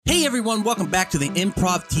Hey everyone, welcome back to the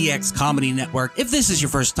Improv TX Comedy Network. If this is your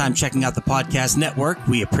first time checking out the podcast network,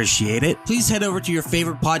 we appreciate it. Please head over to your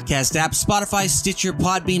favorite podcast app, Spotify, Stitcher,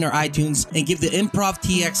 Podbean, or iTunes, and give the Improv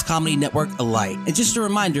TX Comedy Network a like. And just a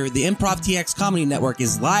reminder, the Improv TX Comedy Network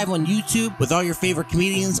is live on YouTube with all your favorite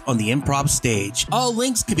comedians on the improv stage. All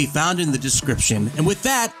links can be found in the description. And with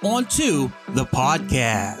that, on to the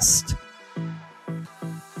podcast.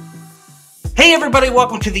 Hey everybody,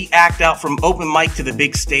 welcome to the Act Out From Open Mic to the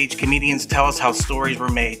Big Stage. Comedians tell us how stories were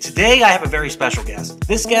made. Today I have a very special guest.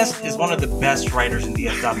 This guest is one of the best writers in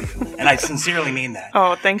DFW, and I sincerely mean that.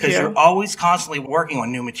 Oh, thank you. Because you're always constantly working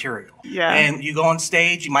on new material. Yeah. And you go on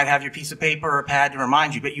stage, you might have your piece of paper or a pad to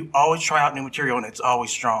remind you, but you always try out new material and it's always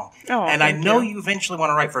strong. Oh, and I know you eventually want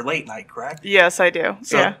to write for late night, correct? Yes, I do.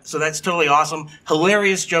 So that's totally awesome.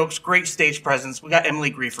 Hilarious jokes, great stage presence. We got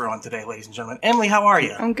Emily Griefer on today, ladies and gentlemen. Emily, how are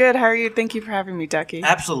you? I'm good. How are you? Thank you for having me, Ducky.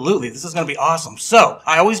 Absolutely. This is going to be awesome. So,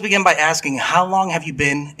 I always begin by asking, how long have you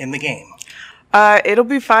been in the game? It'll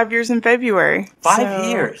be 5 years in February. 5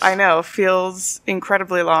 years? I know. Feels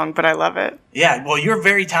incredibly long, but I love it. Yeah, well, you're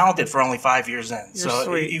very talented for only 5 years in. You're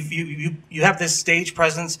sweet. You have this stage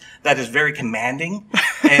presence that is very commanding,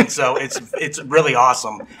 and so it's really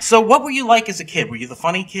awesome. So what were you like as a kid? Were you the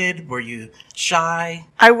funny kid? Were you shy?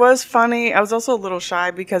 I was funny. I was also a little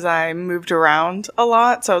shy because I moved around a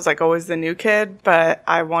lot, so I was like always the new kid, but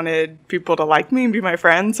I wanted people to like me and be my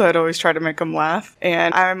friends, so I'd always try to make them laugh.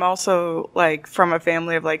 And I'm also like from a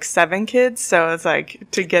family of like 7 kids, so it's like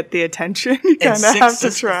to get the attention, you kind of have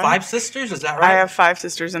to try. 5 sisters? Is that right? I have 5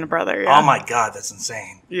 sisters and a brother, yeah. Oh my God, that's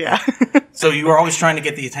insane. Yeah. So you were always trying to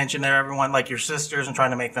get the attention of everyone, like your sisters, and trying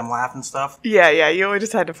to make them laugh and stuff? Yeah, you always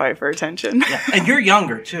just had to fight for attention. Yeah. And you're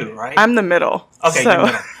younger too, right? I'm the middle. Okay, so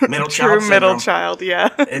you're middle child true middle child, yeah.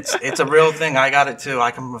 It's a real thing. I got it too. I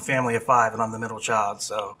come from a family of 5 and I'm the middle child,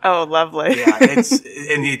 so. Oh, lovely. Yeah,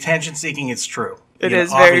 and the attention seeking, it's true. It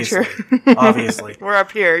is very true. Obviously. We're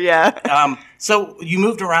up here, yeah. So you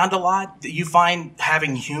moved around a lot. Did you find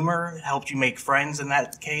having humor helped you make friends in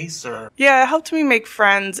that case, or? Yeah, it helped me make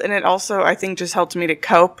friends, and it also, I think, just helped me to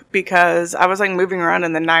cope because I was like moving around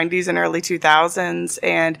in the 90s and early 2000s,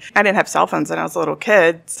 and I didn't have cell phones when I was a little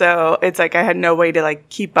kid, so it's like I had no way to like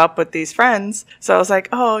keep up with these friends. So I was like,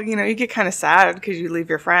 oh, you get kind of sad because you leave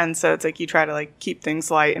your friends, so it's like you try to like keep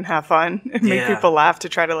things light and have fun and make people laugh to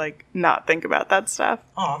try to like not think about that stuff.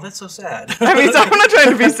 Oh, that's so sad. I mean, so I'm not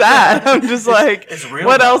trying to be sad. I'm just like, it's real,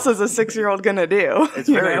 what else is a 6-year-old going to do? It's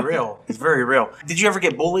very real. It's very real. Did you ever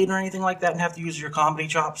get bullied or anything like that and have to use your comedy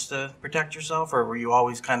chops to protect yourself, or were you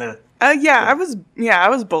always kind of... I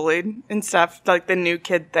was bullied and stuff, like the new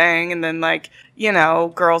kid thing. And then like,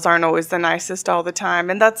 girls aren't always the nicest all the time.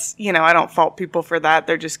 And that's, I don't fault people for that.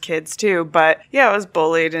 They're just kids too. But yeah, I was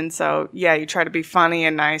bullied. And so, yeah, you try to be funny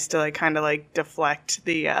and nice to like kind of like deflect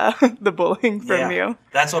the the bullying from you.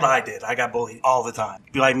 That's what I did. I got bullied all the time.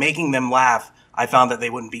 By making them laugh, I found that they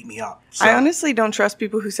wouldn't beat me up. So, I honestly don't trust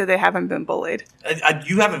people who say they haven't been bullied.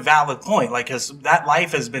 You have a valid point, because that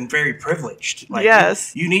life has been very privileged. Like,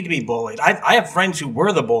 yes. You need to be bullied. I have friends who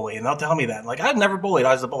were the bully, and they'll tell me that. Like, I've never bullied.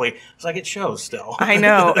 I was the bully. It's like, it shows still. I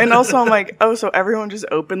know. And also, I'm like, oh, so everyone just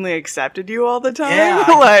openly accepted you all the time? Yeah.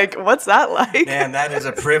 Like, what's that like? Man, that is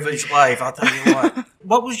a privileged life, I'll tell you what.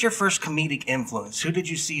 What was your first comedic influence? Who did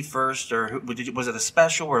you see first, or was it a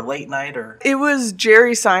special or late night? Or it was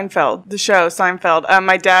Jerry Seinfeld, the show Seinfeld.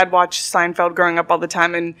 My dad watched Seinfeld growing up all the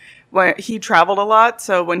time, and when he traveled a lot,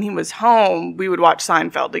 so when he was home, we would watch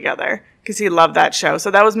Seinfeld together because he loved that show. So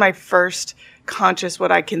that was my first conscious,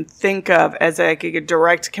 what I can think of as a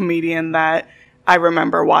direct comedian that I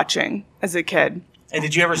remember watching as a kid. And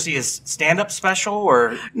did you ever see his stand-up special,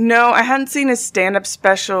 or? No, I hadn't seen his stand-up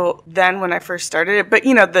special then when I first started it. But,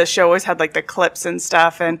 the show always had, like, the clips and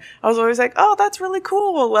stuff. And I was always like, oh, that's really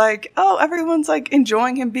cool. Like, oh, everyone's, like,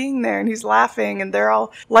 enjoying him being there. And he's laughing. And they're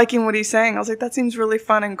all liking what he's saying. I was like, that seems really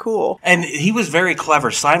fun and cool. And he was very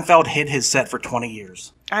clever. Seinfeld hit his set for 20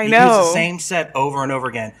 years. I He know. used the same set over and over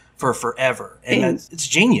again for forever. And it's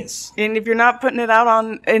genius. And if you're not putting it out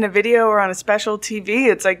in a video or on a special TV,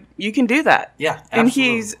 it's like, you can do that. Yeah, absolutely. And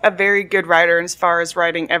he's a very good writer as far as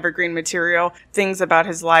writing evergreen material, things about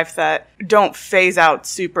his life that don't phase out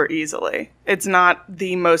super easily. It's not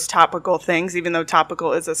the most topical things, even though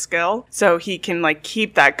topical is a skill. So he can like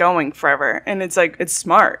keep that going forever. And it's like, it's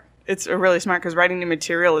smart. It's really smart because writing new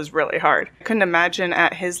material is really hard. I couldn't imagine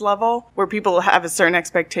at his level where people have a certain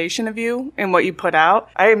expectation of you and what you put out.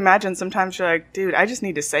 I imagine sometimes you're like, dude, I just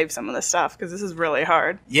need to save some of this stuff because this is really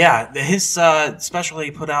hard. Yeah, his special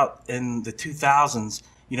he put out in the 2000s,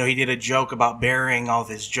 he did a joke about burying all of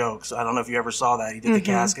his jokes. I don't know if you ever saw that. He did the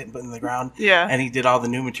casket and put it in the ground. Yeah. And he did all the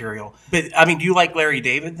new material. But, I mean, do you like Larry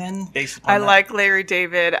David then, based upon that? like Larry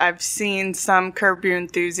David. I've seen some Curb Your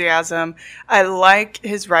Enthusiasm. I like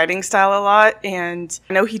his writing style a lot, and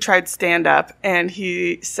I know he tried stand-up, and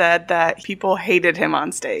he said that people hated him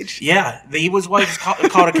on stage. Yeah, he was what was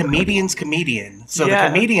called a comedian's comedian. So Yeah.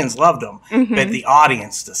 the comedians loved him, but the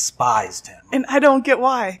audience despised him. And I don't get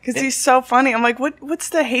why, because he's so funny. I'm like, what's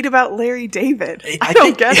the hate about Larry David? I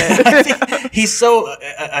don't get it. I think he's so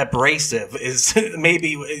abrasive. Is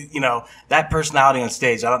maybe that personality on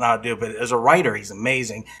stage. I don't know how to do it, but as a writer, he's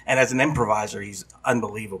amazing, and as an improviser, he's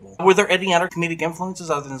unbelievable. Were there any other comedic influences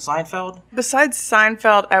other than Seinfeld? Besides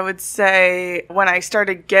Seinfeld, I would say when I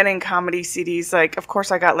started getting comedy CDs, like, of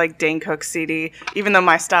course I got like Dane Cook's CD, even though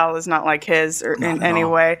my style is not like his or in any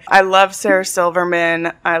way. I love Sarah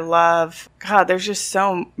Silverman. I love, God, there's just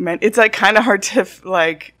so many. It's like kind of hard to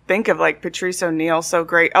like think of, like Patrice O'Neill, so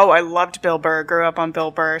great. Oh, I loved Bill Burr. Grew up on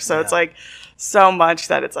Bill Burr. So it's like so much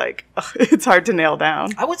that it's like, it's hard to nail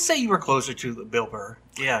down. I would say you were closer to Bill Burr.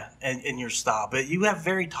 Yeah, and in your style. But you have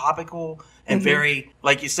very topical and very,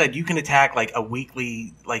 like you said, you can attack like a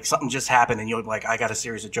weekly, like something just happened and you're like, I got a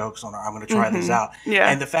series of jokes on it. I'm going to try this out.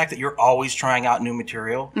 Yeah. And the fact that you're always trying out new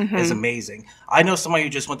material is amazing. I know somebody who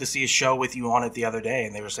just went to see a show with you on it the other day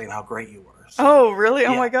and they were saying how great you were. So, oh, really?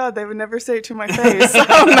 Oh, my God. They would never say it to my face.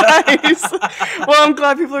 Oh, nice. Well, I'm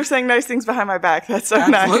glad people are saying nice things behind my back. That's so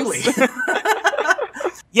absolutely. nice.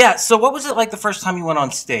 Yeah, so what was it like the first time you went on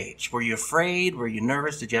stage? Were you afraid? Were you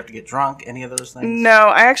nervous? Did you have to get drunk? Any of those things? No,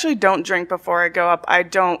 I actually don't drink before I go up. I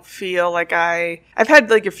don't feel like I've had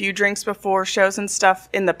like a few drinks before shows and stuff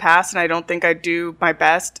in the past, and I don't think I do my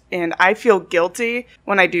best. And I feel guilty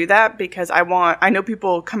when I do that because I know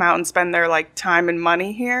people come out and spend their like time and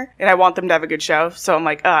money here, and I want them to have a good show. So I'm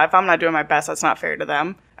like, if I'm not doing my best, that's not fair to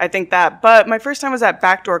them. I think that. But my first time was at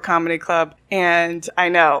Backdoor Comedy Club, and I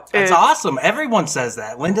know. That's awesome. Everyone says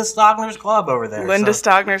that. Linda Stockner's club over there. Linda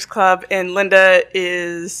Stockner's club, and Linda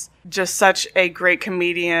is just such a great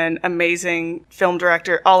comedian, amazing film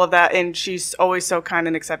director, all of that, and she's always so kind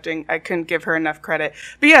and accepting. I couldn't give her enough credit.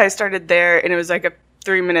 But yeah, I started there, and it was like a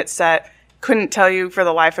 3-minute set. Couldn't tell you for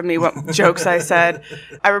the life of me what jokes I said.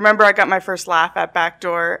 I remember I got my first laugh at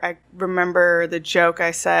Backdoor. I remember the joke I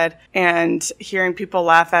said and hearing people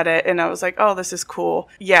laugh at it. And I was like, oh, this is cool.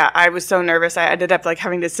 Yeah, I was so nervous. I ended up like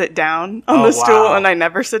having to sit down on the stool, and I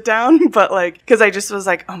never sit down. But like, because I just was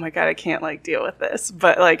like, oh my God, I can't like deal with this.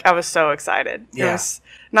 But like, I was so excited. Yeah. It was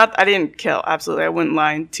I didn't kill. Absolutely. I wouldn't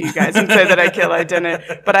lie to you guys and say that I killed. I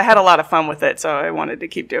didn't. But I had a lot of fun with it. So I wanted to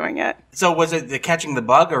keep doing it. So was it the catching the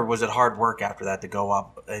bug, or was it hard work after that to go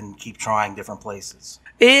up and keep trying different places?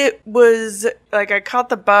 It was like I caught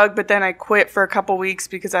the bug, but then I quit for a couple weeks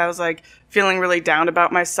because I was like feeling really down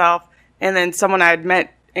about myself. And then someone I had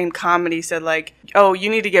met in comedy said like, oh, you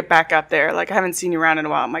need to get back up there. Like, I haven't seen you around in a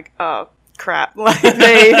while. I'm like, oh, crap. Like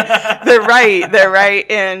they're right.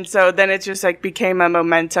 And so then it just like became a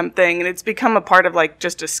momentum thing, and it's become a part of like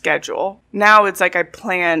just a schedule. Now it's like I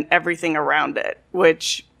plan everything around it,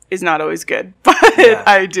 which is not always good, but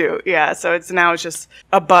I do. Yeah. So it's just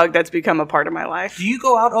a bug that's become a part of my life. Do you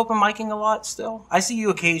go out open micing a lot still? I see you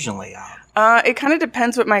occasionally out. It kind of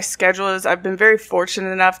depends what my schedule is. I've been very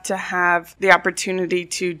fortunate enough to have the opportunity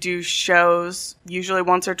to do shows usually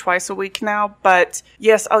once or twice a week now. But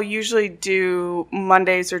yes, I'll usually do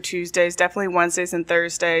Mondays or Tuesdays, definitely Wednesdays and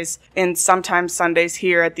Thursdays, and sometimes Sundays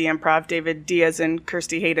here at the Improv. David Diaz and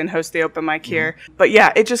Kirsty Hayden host the open mic here. But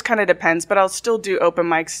yeah, it just kind of depends. But I'll still do open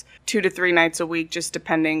mics 2 to 3 nights a week, just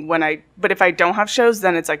depending but if I don't have shows,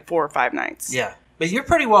 then it's like 4 or 5 nights. Yeah. But you're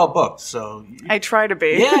pretty well booked, so... I try to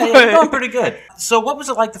be. Yeah, you're doing pretty good. So what was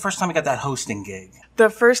it like the first time you got that hosting gig? The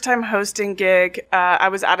first time hosting gig, I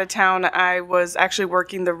was out of town. I was actually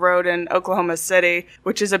working the road in Oklahoma City,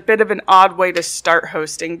 which is a bit of an odd way to start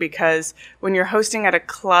hosting because when you're hosting at a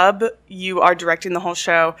club, you are directing the whole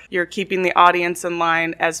show. You're keeping the audience in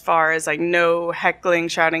line as far as like no heckling,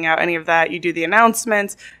 shouting out, any of that. You do the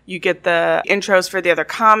announcements. You get the intros for the other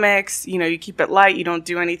comics. You keep it light. You don't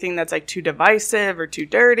do anything that's like too divisive or too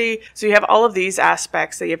dirty. So you have all of these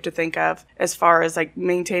aspects that you have to think of as far as like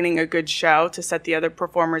maintaining a good show to set the other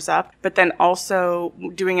performers up, but then also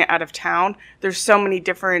doing it out of town. There's so many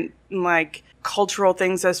different like cultural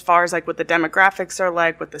things as far as like what the demographics are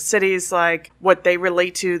like, what the city's like, what they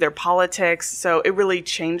relate to, their politics. So it really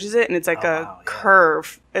changes it, and it's like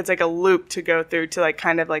curve. It's like a loop to go through to like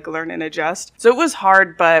kind of like learn and adjust. So it was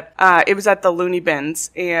hard, but it was at the Looney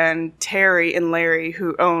Bins, and Terry and Larry,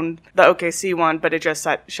 who owned the OKC one, but it just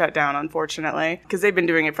shut down, unfortunately, because they've been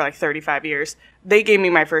doing it for like 35 years. They gave me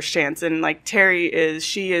my first chance, and like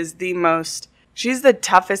she's the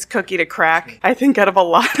toughest cookie to crack, I think, out of a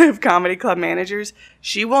lot of comedy club managers.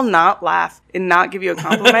 She will not laugh and not give you a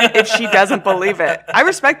compliment if she doesn't believe it. I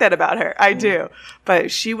respect that about her. I do. But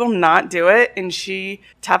she will not do it. And she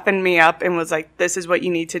toughened me up and was like, this is what you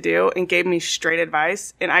need to do, and gave me straight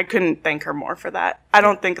advice. And I couldn't thank her more for that. I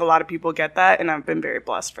don't think a lot of people get that, and I've been very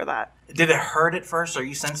blessed for that. Did it hurt at first? Are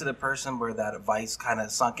you a sensitive person where that advice kind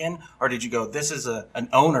of sunk in? Or did you go, this is an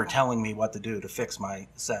owner telling me what to do to fix my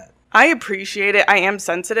set? I appreciate it. I am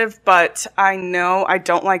sensitive, but I know I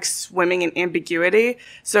don't like swimming in ambiguity.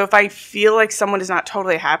 So if I feel like someone is not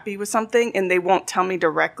totally happy with something and they won't tell me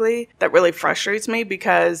directly, that really frustrates me,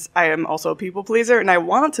 because I am also a people pleaser and I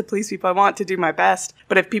want to please people. I want to do my best.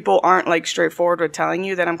 But if people aren't like straightforward with telling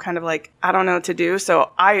you, then I'm kind of like, I don't know what to do.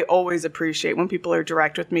 So I always appreciate when people are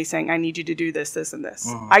direct with me, saying, I need you to do this, this, and this.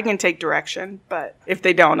 Mm-hmm. I can take direction, but if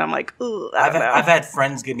they don't, I'm like, ooh, I don't know. I've had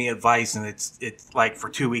friends give me advice, and it's like for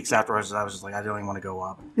 2 weeks afterwards, I was just like, I don't even want to go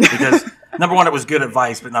up, because number one, it was good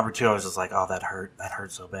advice, but number two, I was just like, oh, that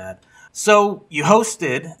hurt so bad. So you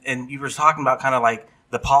hosted, and you were talking about kind of like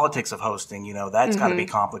the politics of hosting. That's got to be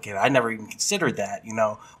complicated. I never even considered that.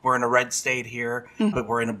 We're in a red state here, but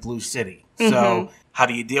we're in a blue city. So how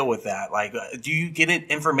do you deal with that? Like, do you get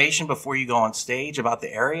information before you go on stage about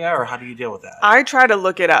the area, or how do you deal with that? I try to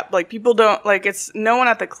look it up. Like, people don't, like, it's, no one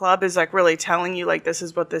at the club is like really telling you like, this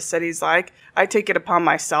is what this city's like. I take it upon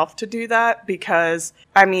myself to do that, because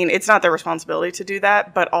I mean, it's not their responsibility to do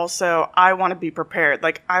that, but also I want to be prepared.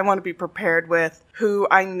 Like, I want to be prepared with who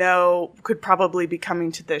I know could probably be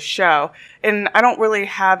coming to this show. And I don't really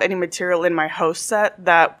have any material in my host set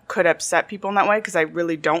that could upset people in that way, because I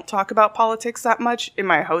really don't talk about politics that much in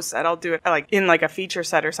my host set. I'll do it like in like a feature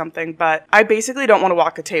set or something, but I basically don't want to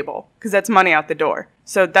walk a table, because that's money out the door.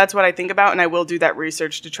 So that's what I think about, and I will do that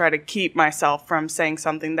research to try to keep myself from saying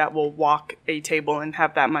something that will walk a table and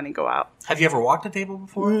have that money go out. Have you ever walked a table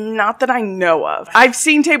before? Not that I know of. I've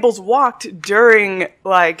seen tables walked during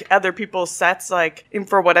like other people's sets, like, and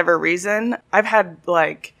for whatever reason. I've had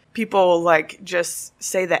like people like just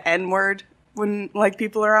say the N-word when like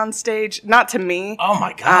people are on stage. Not to me. Oh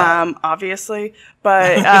my God. Obviously.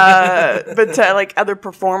 But but to like other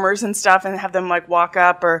performers and stuff, and have them like walk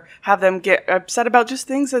up or have them get upset about just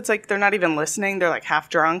things that's like they're not even listening. They're like half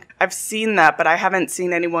drunk. I've seen that, but I haven't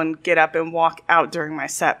seen anyone get up and walk out during my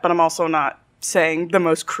set. But I'm also not saying the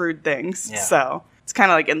most crude things. Yeah. So it's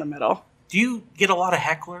kind of like in the middle. Do you get a lot of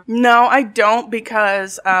heckler? No, I don't,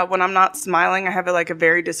 because when I'm not smiling, I have like a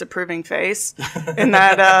very disapproving face. And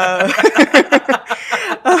that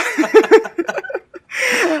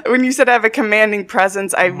when you said I have a commanding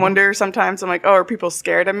presence, I wonder sometimes, I'm like, oh, are people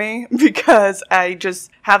scared of me? Because I just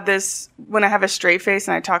have this, when I have a straight face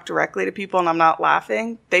and I talk directly to people and I'm not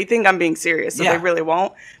laughing, they think I'm being serious, so they really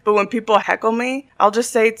won't. But when people heckle me, I'll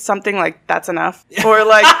just say something like, that's enough. Or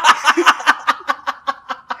like...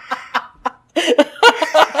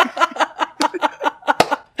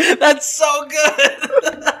 That's so good.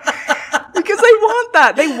 Because they want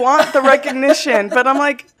that. They want the recognition. But I'm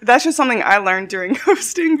like, that's just something I learned during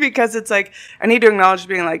hosting, because it's like, I need to acknowledge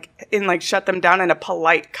being like, and like shut them down in a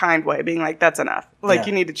polite, kind way, being like, that's enough. Like,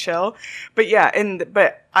 you need to chill. But yeah,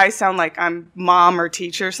 but I sound like I'm mom or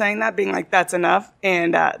teacher saying that, being like, that's enough.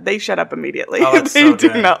 And they shut up immediately. Oh, that's they so do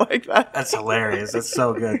good. not like that. That's hilarious. That's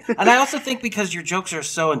so good. And I also think because your jokes are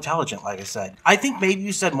so intelligent, like I said, I think maybe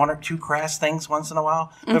you said one or two crass things once in a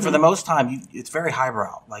while, but for the most time, it's very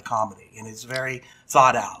highbrow, like comedy, and it's very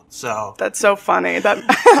thought out. So that's so funny. That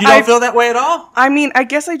you don't feel that way at all? I mean, I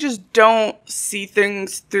guess I just don't see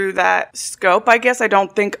things through that scope. I guess I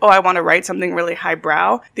don't think, oh, I want to write something really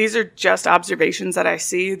highbrow. These are just observations that I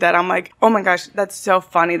see that I'm like, oh my gosh, that's so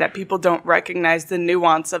funny that people don't recognize the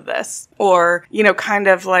nuance of this. Or, kind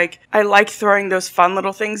of like, I like throwing those fun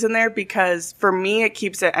little things in there, because for me, it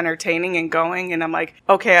keeps it entertaining and going. And I'm like,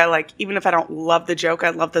 okay, even if I don't love the joke,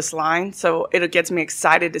 I love this line. So it gets me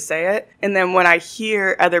excited to say it. And then when I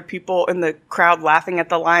hear other people in the crowd laughing at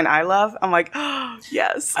the line I love, I'm like, oh,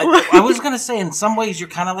 yes. I was going to say, in some ways, you're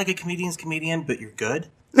kind of like a comedian's comedian, but you're good.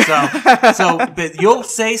 But you'll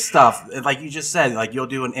say stuff like you just said, like you'll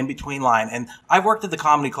do an in-between line. And I've worked at the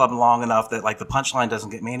comedy club long enough that like the punchline doesn't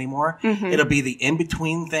get me anymore. It'll be the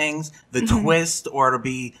in-between things, the twist, or it'll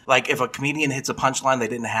be like if a comedian hits a punchline they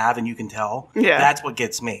didn't have and you can tell. Yeah. That's what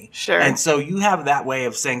gets me. Sure. And so you have that way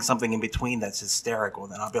of saying something in between that's hysterical.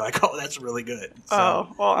 Then I'll be like, oh, that's really good. So,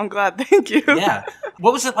 Oh, well, I'm glad. Thank you. yeah.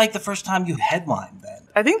 What was it like the first time you headlined then?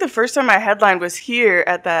 I think the first time I headlined was here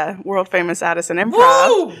at the world famous Addison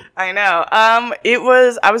Improv. Woo! I know.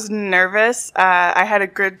 I was nervous. I had a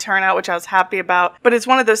good turnout, which I was happy about. But it's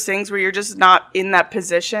one of those things where you're just not in that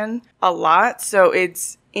position a lot. So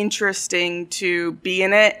it's interesting to be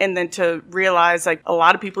in it and then to realize like a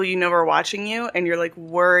lot of people are watching you and you're like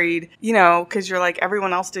worried, because you're like,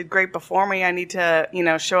 everyone else did great before me. I need to,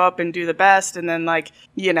 show up and do the best. And then like,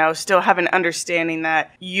 still have an understanding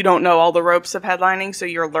that you don't know all the ropes of headlining. So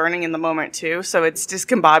you're learning in the moment too. So it's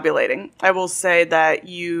discombobulating. I will say that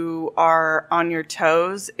you are on your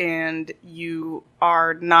toes and you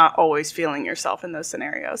are not always feeling yourself in those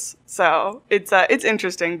scenarios. So it's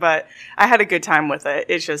interesting, but I had a good time with it.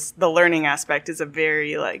 It's just the learning aspect is a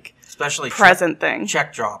very like especially present thing.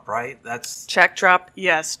 Check drop, right? That's check drop.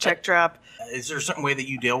 Yes, check drop. Is there a certain way that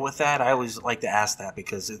you deal with that? I always like to ask that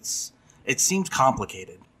because it seems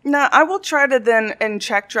complicated. No, I will try to then, in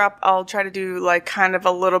check drop, I'll try to do like kind of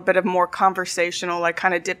a little bit of more conversational, like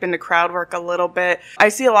kind of dip into crowd work a little bit. I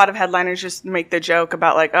see a lot of headliners just make the joke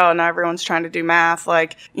about like, oh, now everyone's trying to do math,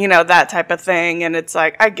 like, that type of thing. And it's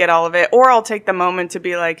like, I get all of it. Or I'll take the moment to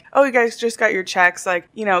be like, oh, you guys just got your checks.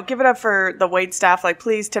 Like, give it up for the wait staff. Like,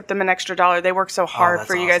 please tip them an extra $1. They work so hard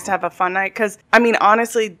for you guys to have a fun night. Cause I mean,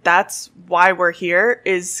 honestly, that's why we're here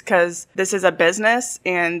is cause this is a business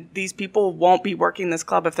and these people won't be working this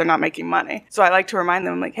club if they're not making money. So I like to remind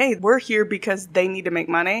them like, hey, we're here because they need to make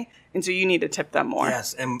money. And so you need to tip them more.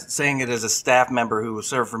 Yes. And saying it as a staff member who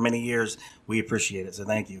served for many years, we appreciate it. So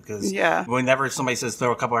thank you. Because whenever somebody says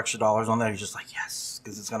throw a couple extra dollars on there, you're just like, yes,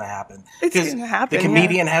 because it's going to happen. It's going to happen. The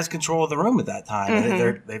comedian has control of the room at that time.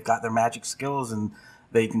 And they've got their magic skills and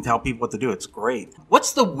they can tell people what to do. It's great.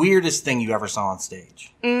 What's the weirdest thing you ever saw on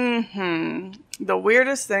stage? The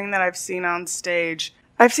weirdest thing that I've seen on stage,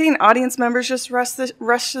 I've seen audience members just rush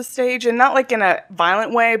the stage, and not like in a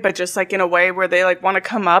violent way, but just like in a way where they like want to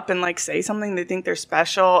come up and like say something. They think they're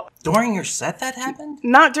special. During your set that happened?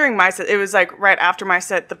 Not during my set. It was like right after my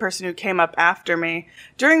set, the person who came up after me.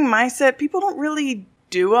 During my set, people don't really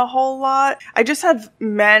do a whole lot. I just have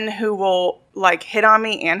men who will like hit on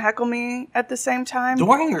me and heckle me at the same time.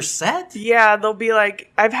 During your set? Yeah, they'll be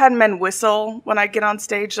like, I've had men whistle when I get on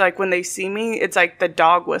stage. Like when they see me, it's like the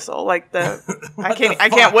dog whistle. Like the I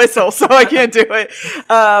can't whistle, so I can't do it.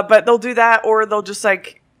 But they'll do that, or they'll just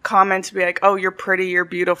like comment to be like, oh, you're pretty, you're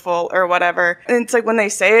beautiful, or whatever. And it's like when they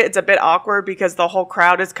say it, it's a bit awkward because the whole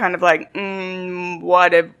crowd is kind of like,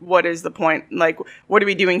 what is the point? Like, what are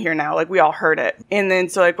we doing here now? Like, we all heard it. And then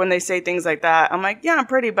so like when they say things like that, I'm like, yeah, I'm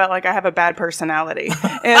pretty, but like I have a bad personality.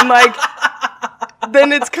 And like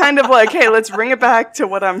then it's kind of like, hey, let's bring it back to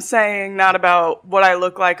what I'm saying, not about what I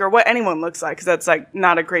look like or what anyone looks like, because that's like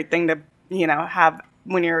not a great thing to have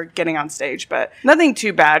when you're getting on stage, but nothing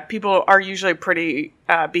too bad. People are usually pretty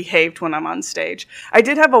behaved when I'm on stage. I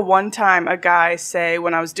did have one time a guy say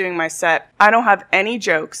when I was doing my set, I don't have any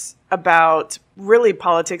jokes about really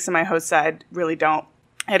politics in my host set. I really don't.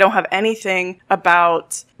 I don't have anything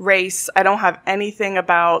about race. I don't have anything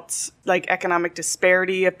about like economic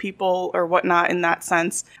disparity of people or whatnot in that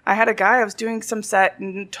sense. I had a guy, I was doing some set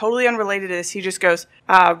and totally unrelated to this. He just goes,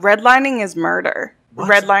 redlining is murder.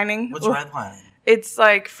 Redlining? What's redlining? It's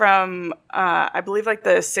like from, I believe like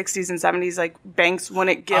the 60s and 70s, like banks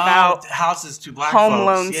wouldn't give out houses to black home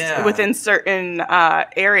folks. loans within certain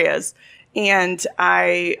areas. And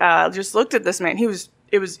I just looked at this man. He was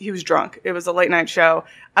drunk. It was a late night show.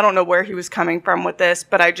 I don't know where he was coming from with this,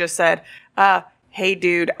 but I just said, hey,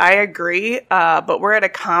 dude, I agree, but we're at a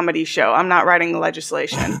comedy show. I'm not writing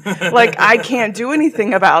legislation. Like, I can't do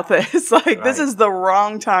anything about this. Like, right. This is the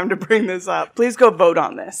wrong time to bring this up. Please go vote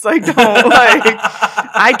on this. Like, don't, like,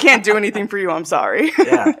 I can't do anything for you. I'm sorry.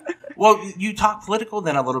 Yeah. Well, you talk political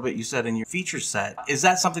then a little bit, you said, in your feature set. Is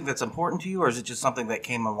that something that's important to you, or is it just something that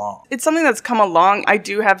came along? It's something that's come along. I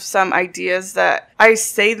do have some ideas that I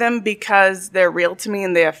say them because they're real to me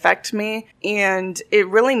and they affect me. And it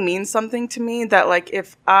really means something to me that, like,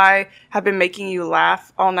 if I have been making you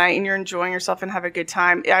laugh all night and you're enjoying yourself and have a good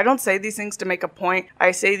time, I don't say these things to make a point. I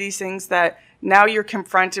say these things that now you're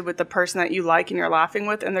confronted with the person that you like and you're laughing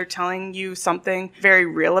with, and they're telling you something very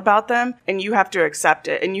real about them, and you have to accept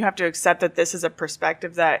it. And you have to accept that this is a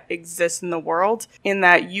perspective that exists in the world, in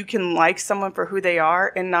that you can like someone for who they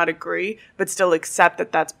are and not agree, but still accept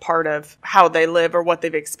that that's part of how they live or what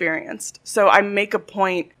they've experienced. So I make a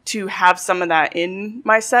point to have some of that in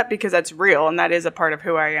my set because that's real and that is a part of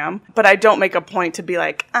who I am. But I don't make a point to be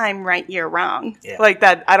like, I'm right, you're wrong. Yeah. Like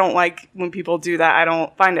that. I don't like when people do that. I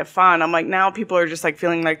don't find it fun. I'm like, now people are just like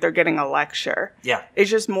feeling like they're getting a lecture. Yeah. It's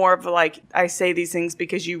just more of like, I say these things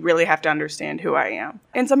because you really have to understand who I am.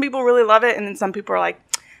 And some people really love it. And then some people are like,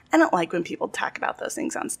 I don't like when people talk about those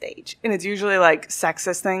things on stage. And it's usually like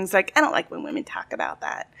sexist things. Like, I don't like when women talk about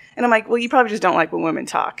that. And I'm like, well, you probably just don't like when women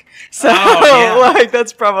talk. So, like,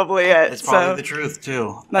 that's probably it. It's probably the truth,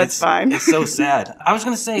 too. That's fine. It's so sad. I was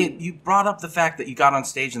going to say, you brought up the fact that you got on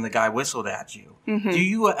stage and the guy whistled at you. Mm-hmm. Do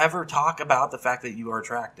you ever talk about the fact that you are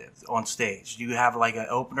attractive on stage? Do you have, like, an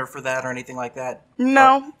opener for that or anything like that?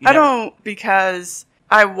 No, I don't, because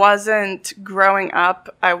I wasn't growing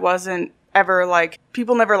up. I wasn't ever like,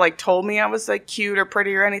 people never like told me I was like cute or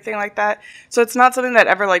pretty or anything like that. So it's not something that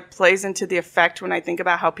ever like plays into the effect when I think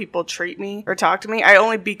about how people treat me or talk to me. I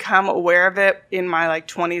only become aware of it in my like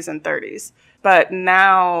 20s and 30s. But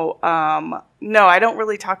now, no, I don't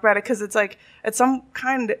really talk about it because it's like, it's some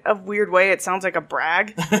kind of weird way, it sounds like a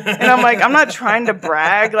brag. And I'm like, I'm not trying to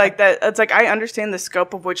brag like that. It's like, I understand the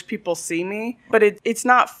scope of which people see me, but it's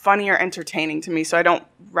not funny or entertaining to me. So I don't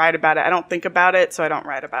write about it. I don't think about it. So I don't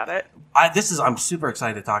write about it. I'm super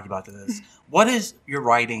excited to talk about this. What is your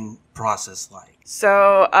writing process like?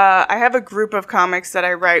 So I have a group of comics that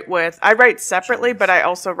I write with. I write separately, but I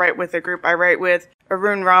also write with a group. I write with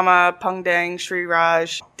Arun Rama, Pungdang, Sri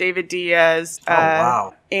Raj, David Diaz.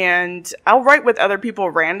 Wow. And I'll write with other people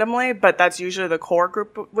randomly, but that's usually the core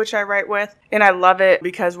group which I write with. And I love it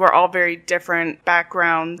because we're all very different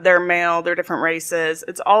backgrounds. They're male, they're different races.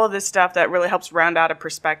 It's all of this stuff that really helps round out a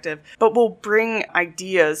perspective, but we'll bring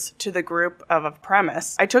ideas to the group of a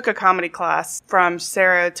premise. I took a comedy class from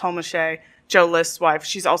Sarah Tolmache, Joe List's wife.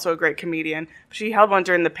 She's also a great comedian. She held one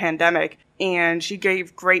during the pandemic, and she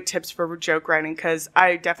gave great tips for joke writing because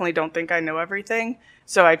I definitely don't think I know everything.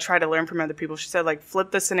 So I try to learn from other people. She said, like,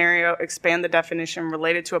 flip the scenario, expand the definition,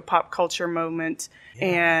 relate it to a pop culture moment,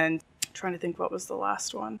 and I'm trying to think what was the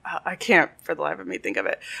last one. I can't for the life of me think of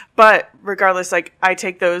it. But regardless, like, I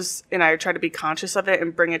take those and I try to be conscious of it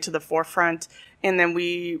and bring it to the forefront. And then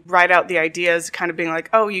we write out the ideas, kind of being like,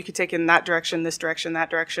 oh, you could take it in that direction, this direction, that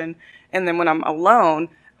direction. And then when I'm alone,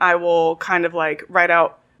 I will kind of like write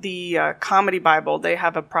out the comedy Bible. They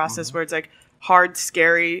have a process where it's like hard,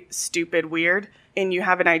 scary, stupid, weird. And you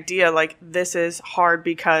have an idea like this is hard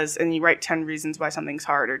because, and you write 10 reasons why something's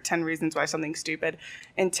hard or 10 reasons why something's stupid.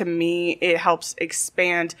 And to me, it helps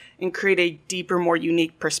expand and create a deeper, more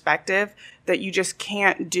unique perspective that you just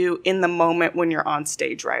can't do in the moment when you're on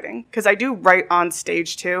stage writing. Because I do write on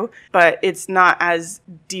stage too, but it's not as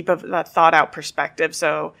deep of a thought out perspective.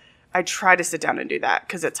 So I try to sit down and do that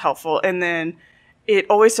because it's helpful. And then it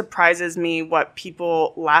always surprises me what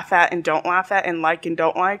people laugh at and don't laugh at and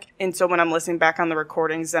don't like. And so when I'm listening back on the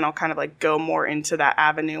recordings, then I'll kind of like go more into that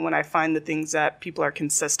avenue when I find the things that people are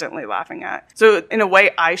consistently laughing at. So in a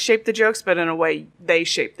way, I shape the jokes, but in a way, they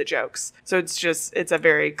shape the jokes. So it's a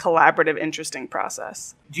very collaborative, interesting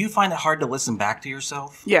process. Do you find it hard to listen back to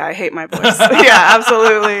yourself? Yeah, I hate my voice. Yeah,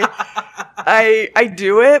 absolutely. I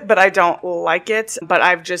do it, but I don't like it. But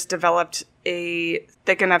I've just developed a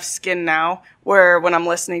thick enough skin now where when I'm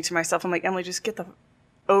listening to myself, I'm like, Emily, just get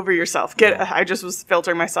over yourself. I just was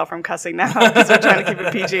filtering myself from cussing now because we're trying to keep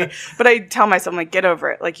it PG. But I tell myself, like, get over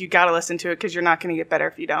it. Like, you got to listen to it because you're not going to get better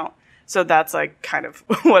if you don't. So that's like kind of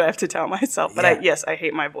what I have to tell myself. But I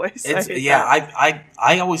hate my voice.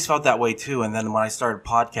 I always felt that way too. And then when I started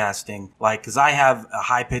podcasting, like, because I have a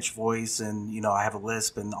high pitched voice and, you know, I have a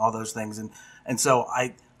lisp and all those things. And so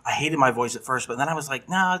I hated my voice at first, but then I was like,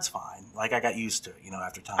 no, it's fine. Like, I got used to it, you know,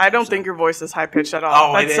 after time. I don't think your voice is high pitched at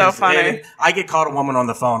all. That's so funny. I get called a woman on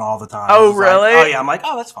the phone all the time. Oh, really? Like, oh, yeah. I'm like,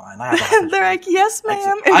 oh, that's fine. I have They're like, yes,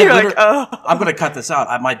 ma'am. And you're like, oh. I'm going to cut this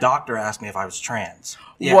out. My doctor asked me if I was trans.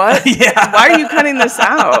 Yeah. What? Yeah. Why are you cutting this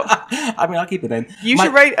out? I mean, I'll keep it in. You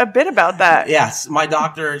should write a bit about that. Yes. My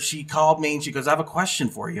doctor, she called me and she goes, I have a question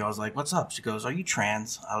for you. I was like, what's up? She goes, are you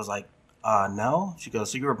trans? I was like, no. She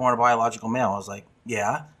goes, so you were born a biological male? I was like,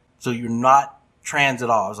 yeah. So you're not trans at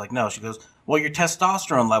all? I was like, no. She goes, well, your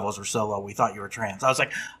testosterone levels were so low, we thought you were trans. I was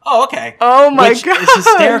like, oh, okay. Oh, my God. It's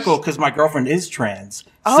hysterical because my girlfriend is trans.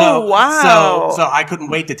 Oh, wow. So I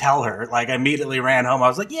couldn't wait to tell her. Like, I immediately ran home. I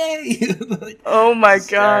was like, yay. Oh my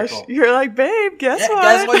Hysterical. gosh. You're like, babe, guess what?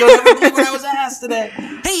 Guess what? You'll never believe what I was asked today.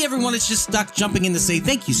 Hey, everyone. It's just Stuck jumping in to say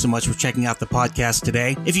thank you so much for checking out the podcast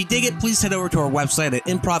today. If you dig it, please head over to our website at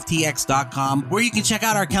improvtx.com, where you can check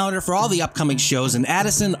out our calendar for all the upcoming shows in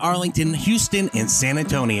Addison, Arlington, Houston, and San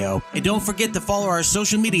Antonio. And don't forget to follow our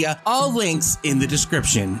social media, all links in the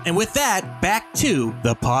description. And with that, back to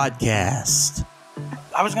the podcast.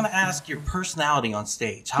 I was going to ask your personality on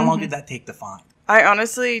stage. How long did that take to find? I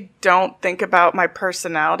honestly don't think about my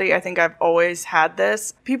personality. I think I've always had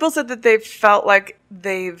this. People said that they've felt like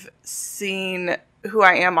they've seen who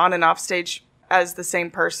I am on and off stage as the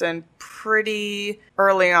same person pretty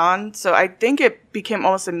early on. So I think it became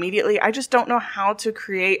almost immediately. I just don't know how to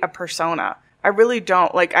create a persona. I really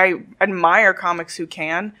don't. Like, I admire comics who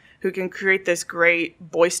can create this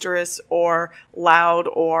great boisterous or loud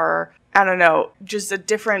or, I don't know, just a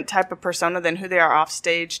different type of persona than who they are off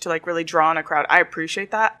stage to like really draw in a crowd. I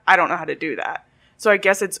appreciate that. I don't know how to do that. So I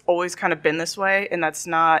guess it's always kind of been this way, and that's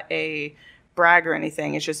not a brag or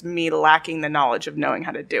anything. It's just me lacking the knowledge of knowing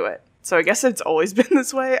how to do it. So I guess it's always been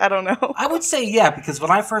this way. I don't know. I would say, yeah, because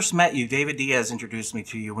when I first met you, David Diaz introduced me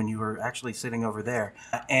to you when you were actually sitting over there.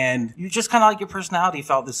 And you just kind of like your personality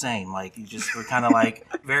felt the same. Like you just were kind of like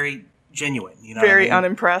very genuine, you know. Very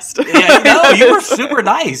unimpressed. Yeah, no, you were super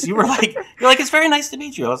nice. You're like, it's very nice to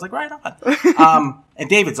meet you. I was like, right on. And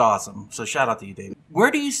David's awesome. So shout out to you, David. Where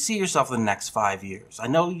do you see yourself in the next 5 years? I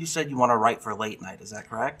know you said you want to write for late night. Is that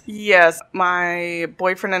correct? Yes. My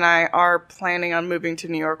boyfriend and I are planning on moving to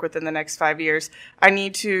New York within the next 5 years. I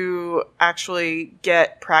need to actually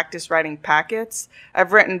get practice writing packets.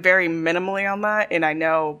 I've written very minimally on that, and I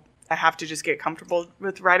know I have to just get comfortable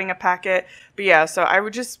with writing a packet. But yeah, so I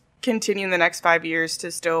would just continue in the next 5 years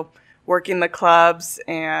to still work in the clubs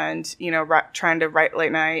and, you know, trying to write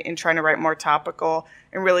late night and trying to write more topical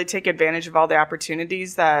and really take advantage of all the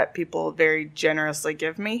opportunities that people very generously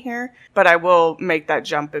give me here. But I will make that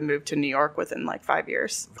jump and move to New York within like 5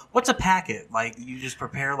 years. What's a packet? Like you just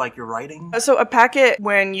prepare like you're writing? So a packet,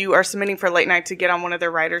 when you are submitting for late night to get on one of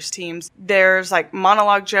their writers' teams, there's like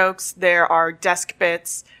monologue jokes, there are desk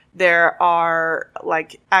bits, there are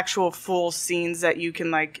like actual full scenes that you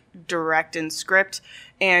can like direct and script,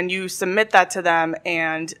 and you submit that to them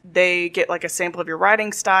and they get like a sample of your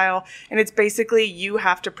writing style. And it's basically you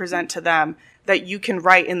have to present to them that you can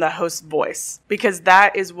write in the host's voice, because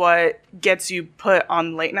that is what gets you put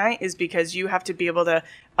on late night, is because you have to be able to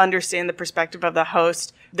understand the perspective of the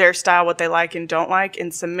host, their style, what they like and don't like,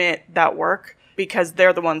 and submit that work, because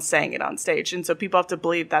they're the ones saying it on stage. And so people have to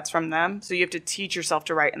believe that's from them. So you have to teach yourself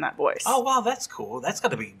to write in that voice. Oh, wow, that's cool. That's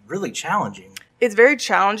got to be really challenging. It's very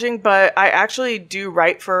challenging, but I actually do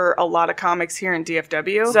write for a lot of comics here in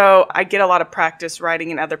DFW. So I get a lot of practice writing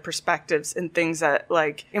in other perspectives and things that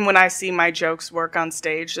like, and when I see my jokes work on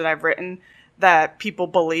stage that I've written that people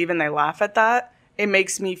believe and they laugh at that, it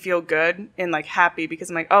makes me feel good and like happy, because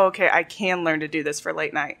I'm like, oh, okay, I can learn to do this for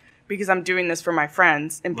late night, because I'm doing this for my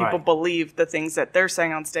friends and people believe the things that they're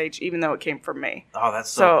saying on stage, even though it came from me. Oh, that's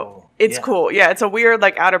so cool. It's cool. Yeah, it's a weird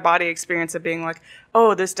like outer body experience of being like,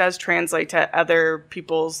 oh, this does translate to other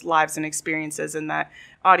people's lives and experiences, and that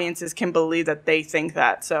audiences can believe that they think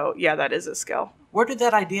that. So yeah, that is a skill. Where did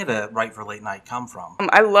that idea to write for late night come from?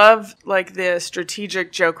 I love like the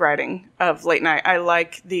strategic joke writing of late night. I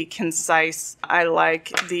like the concise, I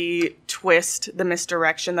like the twist, the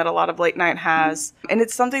misdirection that a lot of late night has. And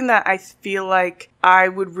it's something that I feel like I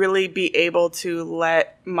would really be able to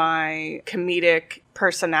let my comedic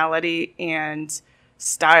personality and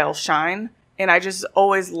style shine. And I just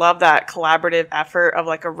always love that collaborative effort of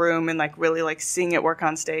like a room and like really like seeing it work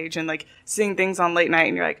on stage and like seeing things on late night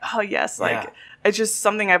and you're like, oh yes, like it's just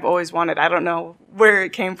something I've always wanted. I don't know where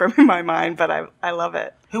it came from in my mind, but I love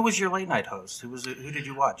it. Who was your late night host? Who did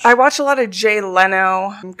you watch? I watched a lot of Jay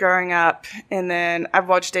Leno growing up, and then I've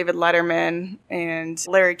watched David Letterman and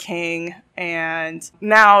Larry King, and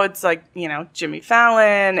now it's like, you know, Jimmy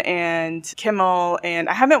Fallon and Kimmel, and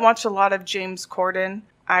I haven't watched a lot of James Corden.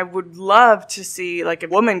 I would love to see like a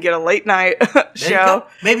woman get a late night show.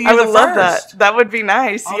 Maybe you're I would the love first. that. That would be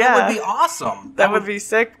nice. Oh, yeah, that would be awesome. That would be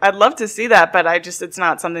sick. I'd love to see that, but it's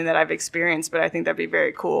not something that I've experienced, but I think that'd be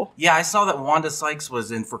very cool. Yeah, I saw that Wanda Sykes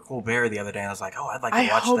was in for Colbert the other day, and I was like, oh, I'd like to watch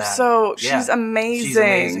that. I hope so. Yeah. She's amazing. She's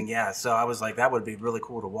amazing, yeah. So I was like, that would be really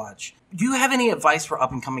cool to watch. Do you have any advice for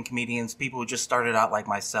up-and-coming comedians, people who just started out like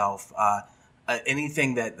myself?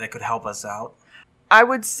 Anything that could help us out? I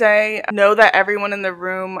would say know that everyone in the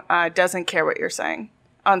room doesn't care what you're saying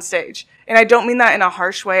on stage. And I don't mean that in a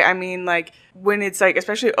harsh way. I mean, like, when it's like,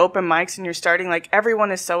 especially open mics and you're starting, like, everyone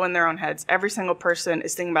is so in their own heads. Every single person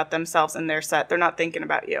is thinking about themselves and their set. They're not thinking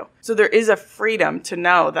about you. So there is a freedom to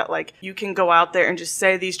know that, like, you can go out there and just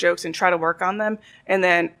say these jokes and try to work on them. And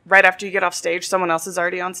then right after you get off stage, someone else is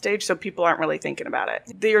already on stage. So people aren't really thinking about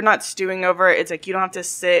it. You're not stewing over it. It's like, you don't have to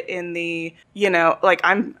sit in the, you know, like,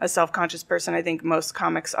 I'm a self-conscious person. I think most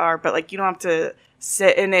comics are, but like, you don't have to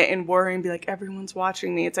sit in it and worry and be like, everyone's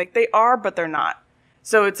watching me. It's like, they are, but they're not.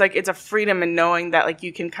 So it's like, it's a freedom in knowing that, like,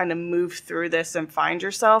 you can kind of move through this and find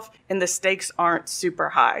yourself, and the stakes aren't super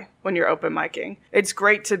high when you're open micing. It's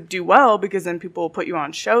great to do well because then people will put you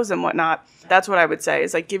on shows and whatnot. That's what I would say,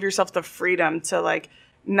 is like, give yourself the freedom to, like,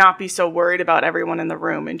 not be so worried about everyone in the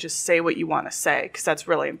room and just say what you want to say, because that's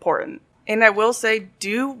really important. And I will say,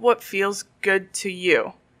 do what feels good to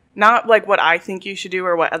you. Not like what I think you should do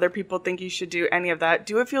or what other people think you should do, any of that.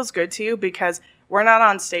 Do what feels good to you, because we're not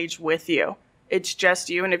on stage with you. It's just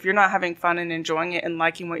you. And if you're not having fun and enjoying it and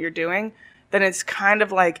liking what you're doing, then it's kind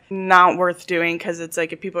of like not worth doing, because it's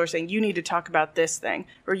like, if people are saying you need to talk about this thing,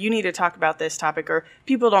 or you need to talk about this topic, or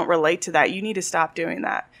people don't relate to that, you need to stop doing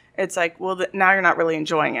that. It's like, well, now you're not really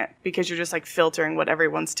enjoying it, because you're just like filtering what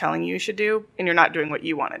everyone's telling you should do, and you're not doing what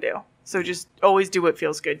you want to do. So just always do what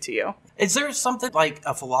feels good to you. Is there something like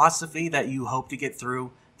a philosophy that you hope to get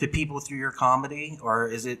through to people through your comedy, or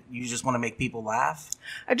is it you just want to make people laugh?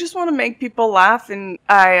 I just want to make people laugh, and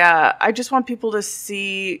I just want people to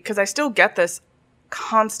see, because I still get this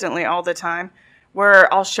constantly all the time,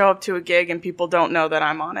 where I'll show up to a gig and people don't know that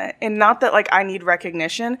I'm on it. And not that, like, I need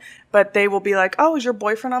recognition, but they will be like, oh, is your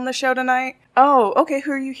boyfriend on the show tonight? Oh, okay,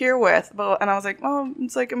 who are you here with? And I was like, oh,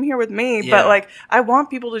 it's like, I'm here with me. Yeah. But, like, I want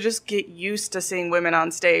people to just get used to seeing women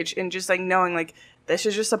on stage and just, like, knowing, like, this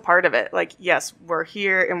is just a part of it. Like, yes, we're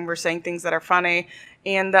here and we're saying things that are funny,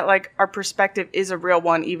 and that, like, our perspective is a real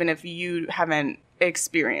one, even if you haven't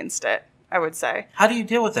experienced it, I would say. How do you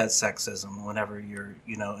deal with that sexism whenever you're,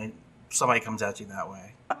 you know, somebody comes at you that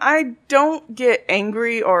way? I don't get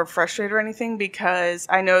angry or frustrated or anything, because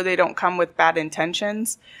I know they don't come with bad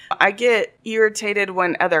intentions. I get irritated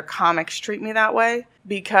when other comics treat me that way,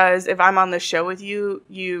 because if I'm on the show with you,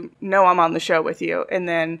 you know I'm on the show with you. And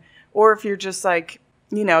then, or if you're just like,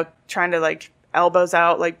 you know, trying to like elbows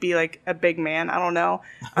out, like be like a big man, I don't know.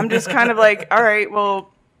 I'm just kind of like, all right,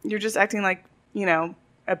 well, you're just acting like, you know,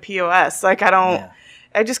 a POS. Like,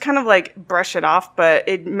 I just kind of like brush it off, but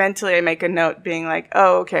mentally I make a note being like,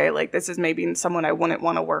 oh, okay, like this is maybe someone I wouldn't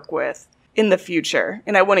want to work with in the future.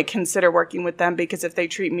 And I wouldn't consider working with them, because if they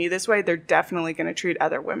treat me this way, they're definitely going to treat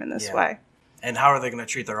other women this way. And how are they going to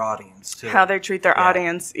treat their audience, too? How they treat their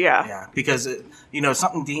audience, Yeah, because, you know,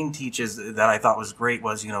 something Dean teaches that I thought was great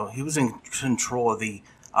was, you know, he was in control of the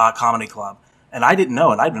comedy club. And I didn't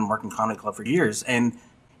know, and I'd been working comedy club for years. And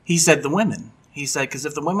he said the women. He said, because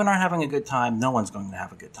if the women aren't having a good time, no one's going to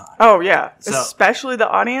have a good time. Oh, yeah. So, especially the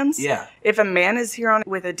audience. Yeah. If a man is here on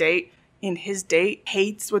with a date and his date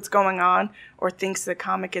hates what's going on or thinks the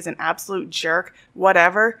comic is an absolute jerk,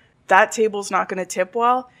 whatever, that table's not going to tip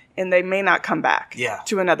well, and they may not come back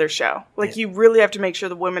to another show. Like, you really have to make sure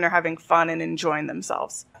the women are having fun and enjoying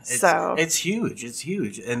themselves. It's huge. It's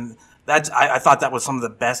huge. And that's I thought that was some of the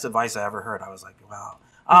best advice I ever heard. I was like, wow.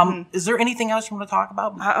 Is there anything else you want to talk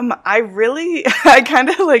about? I kind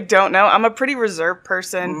of like don't know. I'm a pretty reserved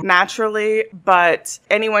person naturally, but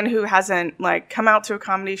anyone who hasn't like come out to a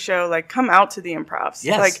comedy show, like come out to the Improvs.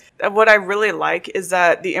 Yes. Like what I really like is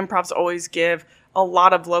that the Improvs always give a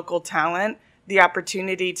lot of local talent the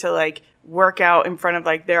opportunity to like work out in front of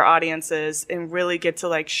like their audiences and really get to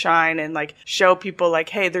like shine and like show people like,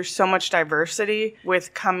 hey, there's so much diversity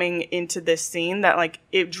with coming into this scene that like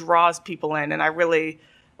it draws people in. And I really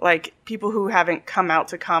like people who haven't come out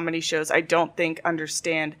to comedy shows, I don't think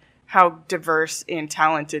understand how diverse and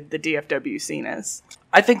talented the DFW scene is.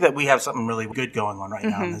 I think that we have something really good going on right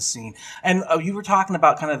now in this scene. And you were talking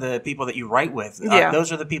about kind of the people that you write with.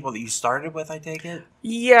 Those are the people that you started with, I take it?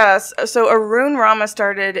 Yes. So Arun Rama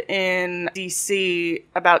started in D.C.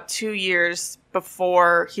 about 2 years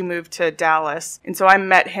before he moved to Dallas. And so I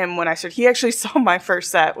met him when I started. He actually saw my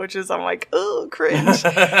first set, which is, I'm like, oh, cringe.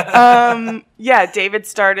 David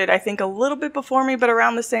started, I think, a little bit before me, but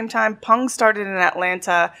around the same time. Pung started in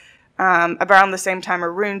Atlanta around the same time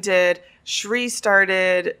Arun did. Shri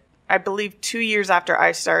started, I believe, 2 years after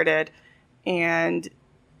I started. And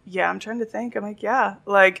yeah, I'm trying to think. I'm like, yeah,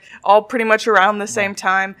 like all pretty much around the same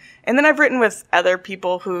time. And then I've written with other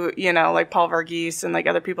people who, you know, like Paul Varghese and like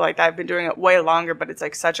other people like that. I've been doing it way longer, but it's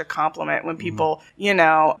like such a compliment when people, you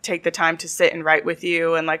know, take the time to sit and write with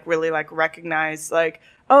you and like really like recognize like,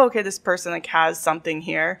 oh, okay, this person like has something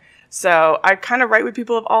here. So I kind of write with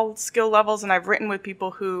people of all skill levels, and I've written with people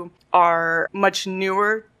who are much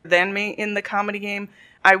newer than me in the comedy game.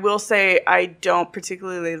 I will say I don't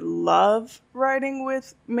particularly love writing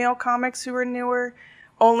with male comics who are newer,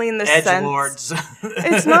 only in the Edgelords.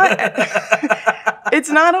 It's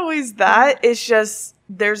not always that. It's just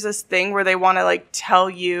there's this thing where they want to like tell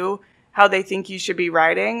you how they think you should be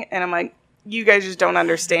writing, and I'm like, you guys just don't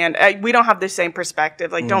understand. We don't have the same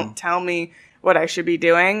perspective. Like, don't tell me what I should be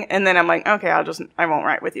doing. And then I'm like, okay, I won't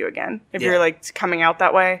write with you again. If you're like coming out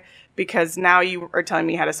that way, because now you are telling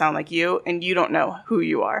me how to sound like you and you don't know who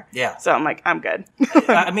you are. Yeah. So I'm like, I'm good.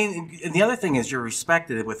 I mean, and the other thing is you're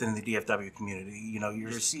respected within the DFW community. You know, you're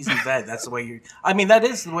a seasoned vet. That's the way that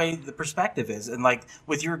is the way the perspective is. And like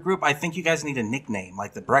with your group, I think you guys need a nickname,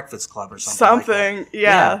 like the Breakfast Club or something. Like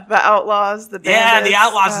yeah. The Outlaws, the Bandits. Yeah, the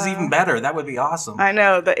Outlaws is even better. That would be awesome. I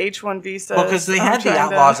know, the H-1 visa. Well, because they had the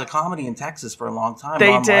Outlaws of Comedy in Texas for a long time. They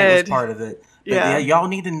Online did. was part of it. But yeah, y'all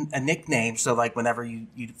need a nickname so like whenever you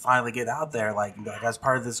finally get out there, like you be like, as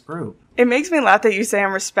part of this group. It makes me laugh that you say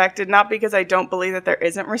I'm respected, not because I don't believe that there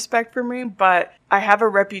isn't respect for me, but I have a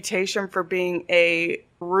reputation for being a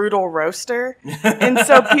brutal roaster. And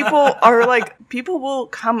so people will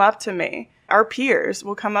come up to me, our peers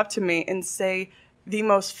will come up to me and say the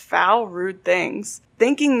most foul, rude things,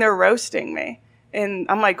 thinking they're roasting me. And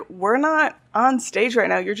I'm like, we're not on stage right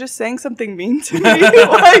now. You're just saying something mean to me.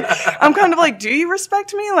 Like, I'm kind of like, do you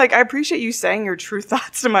respect me? Like, I appreciate you saying your true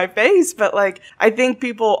thoughts to my face. But like, I think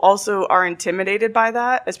people also are intimidated by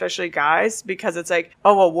that, especially guys, because it's like,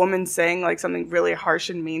 oh, a woman saying like something really harsh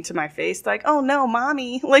and mean to my face. Like, oh no,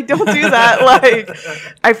 mommy, like, don't do that. Like,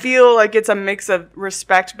 I feel like it's a mix of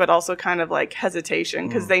respect, but also kind of like hesitation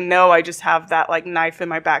because they know I just have that like knife in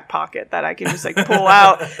my back pocket that I can just like pull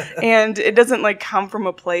out. And it doesn't like come from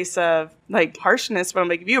a place of like harshness, but I'm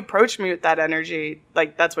like, if you approach me with that energy,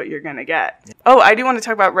 like that's what you're gonna get. Oh, I do want to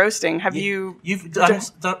talk about roasting. You've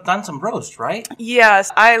done some roast, right? Yes,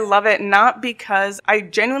 I love it. Not because I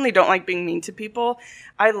genuinely don't like being mean to people.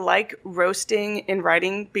 I like roasting in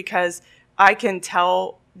writing because I can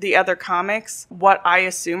tell the other comics what I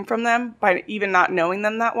assume from them by even not knowing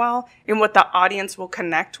them that well, and what the audience will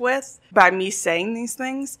connect with by me saying these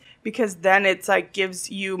things, because then it's like gives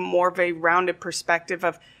you more of a rounded perspective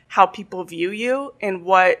of how people view you and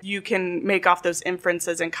what you can make off those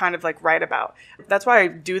inferences and kind of like write about. That's why I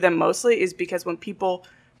do them mostly, is because when people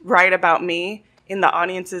write about me in the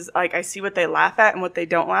audiences, like I see what they laugh at and what they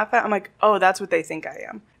don't laugh at. I'm like, oh, that's what they think I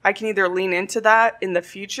am. I can either lean into that in the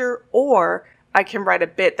future, or I can write a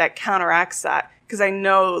bit that counteracts that, because I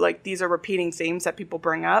know like these are repeating themes that people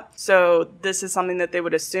bring up. So this is something that they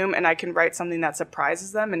would assume, and I can write something that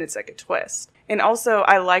surprises them and it's like a twist. And also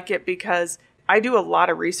I like it because I do a lot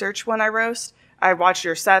of research when I roast. I watch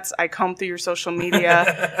your sets. I comb through your social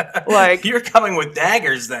media. Like, you're coming with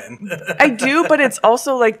daggers then. I do, but it's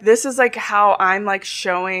also like, this is like how I'm like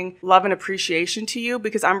showing love and appreciation to you,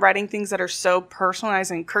 because I'm writing things that are so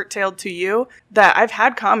personalized and curtailed to you that I've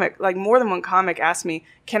had more than one comic ask me,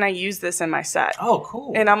 can I use this in my set? Oh,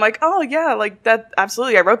 cool. And I'm like, oh yeah, like that,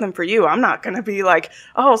 absolutely. I wrote them for you. I'm not going to be like,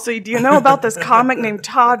 oh, so do you know about this comic named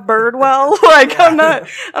Todd Birdwell? Like, I'm not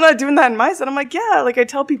doing that in my set. I'm like, yeah, like I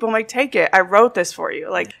tell people, I'm like, take it. I wrote this for you.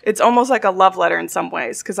 Like, it's almost like a love letter in some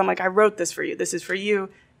ways, because I'm like, I wrote this for you. This is for you.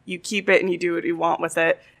 You keep it and you do what you want with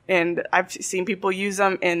it. And I've seen people use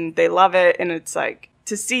them and they love it. And it's like,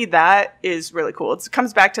 to see that is really cool. It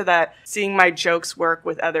comes back to that, seeing my jokes work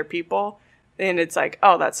with other people. And it's like,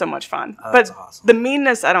 oh, that's so much fun. Oh, but awesome. The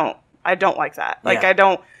meanness, I don't like that. Like, I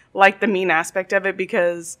don't like the mean aspect of it,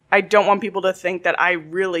 because I don't want people to think that I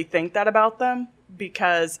really think that about them,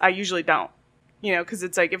 because I usually don't. You know, because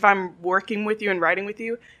it's like, if I'm working with you and writing with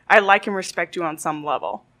you, I like and respect you on some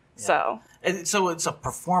level. Yeah. So it's a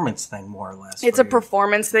performance thing, more or less. It's a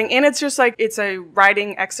performance thing. And it's just like, it's a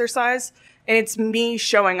writing exercise. And it's me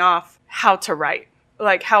showing off how to write.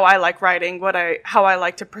 Like how I like writing, how I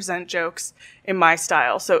like to present jokes in my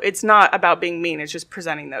style. So it's not about being mean. It's just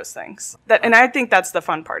presenting those things. And I think that's the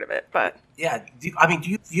fun part of it. But yeah, do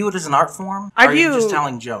you view it as an art form? Or are you just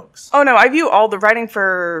telling jokes? Oh no, I view all the writing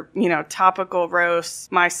for, topical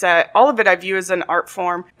roasts, my set, all of it I view as an art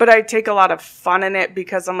form. But I take a lot of fun in it,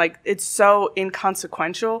 because I'm like, it's so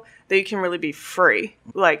inconsequential that you can really be free.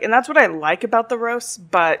 Like, and that's what I like about the roasts.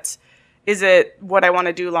 But is it what I want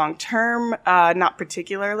to do long term? Not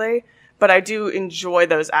particularly, but I do enjoy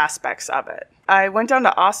those aspects of it. I went down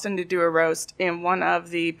to Austin to do a roast, and one of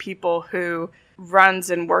the people who runs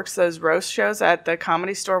and works those roast shows at the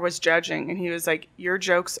Comedy Store was judging, and he was like, your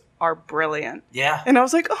jokes are brilliant. Yeah. And I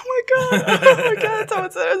was like, oh my God,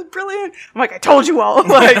 someone said it was brilliant. I'm like, I told you all.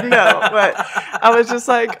 Like, no. But I was just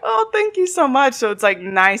like, oh, thank you so much. So it's like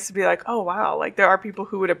nice to be like, oh, wow. Like there are people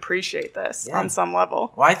who would appreciate this on some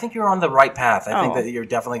level. Well, I think you're on the right path. I think that you're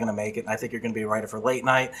definitely going to make it. I think you're going to be a writer for late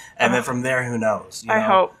night. And then from there, who knows? I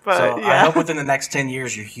hope. But so I hope within the next 10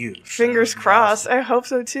 years, you're huge. Fingers crossed. I hope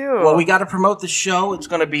so too. Well, we got to promote the show. It's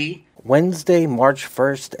going to be Wednesday, March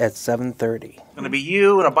 1st at 7:30. It's going to be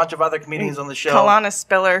you and a bunch of other comedians on the show. Kalana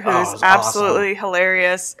Spiller, who's absolutely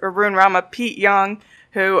hilarious. Arun Rama, Pete Young,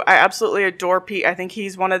 who I absolutely adore. Pete, I think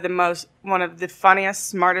he's one of the funniest,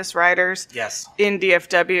 smartest writers in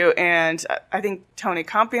DFW. And I think Tony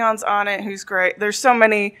Campion's on it, who's great. There's so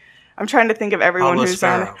many. I'm trying to think of everyone who's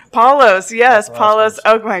on it. Paulos, yes, Paulos.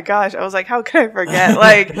 Oh my gosh. I was like, how could I forget?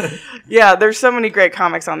 Like, yeah, there's so many great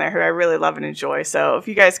comics on there who I really love and enjoy. So if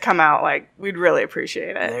you guys come out, like, we'd really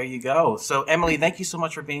appreciate it. There you go. So Emily, thank you so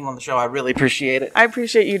much for being on the show. I really appreciate it. I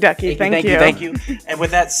appreciate you, Ducky. Thank you. And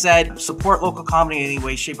with that said, support local comedy in any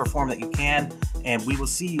way, shape, or form that you can. And we will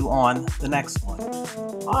see you on the next one.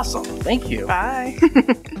 Awesome. Thank you. Bye.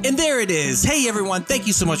 And there it is. Hey, everyone. Thank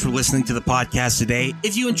you so much for listening to the podcast today.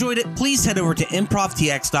 If you enjoyed it, please head over to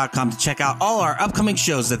improvtx.com to check out all our upcoming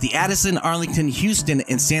shows at the Addison, Arlington, Houston,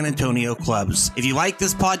 and San Antonio clubs. If you like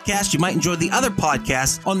this podcast, you might enjoy the other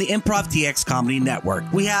podcasts on the Improv TX Comedy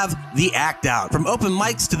Network. We have The Act Out. From open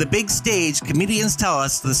mics to the big stage, comedians tell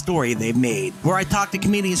us the story they've made, where I talk to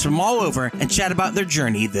comedians from all over and chat about their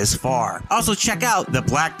journey this far. Also, check out the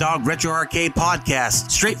Black Dog Retro Arcade podcast.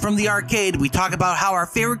 Straight from the arcade, we talk about how our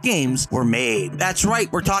favorite games were made. That's right,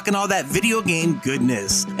 we're talking all that video game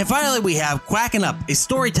goodness. And finally, we have Quacking Up, a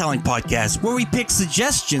storytelling podcast where we pick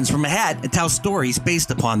suggestions from a hat and tell stories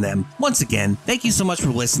based upon them. Once again, thank you so much for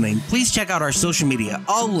listening. Please check out our social media,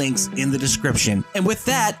 all links in the description. And with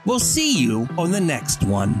that, we'll see you on the next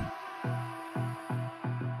one.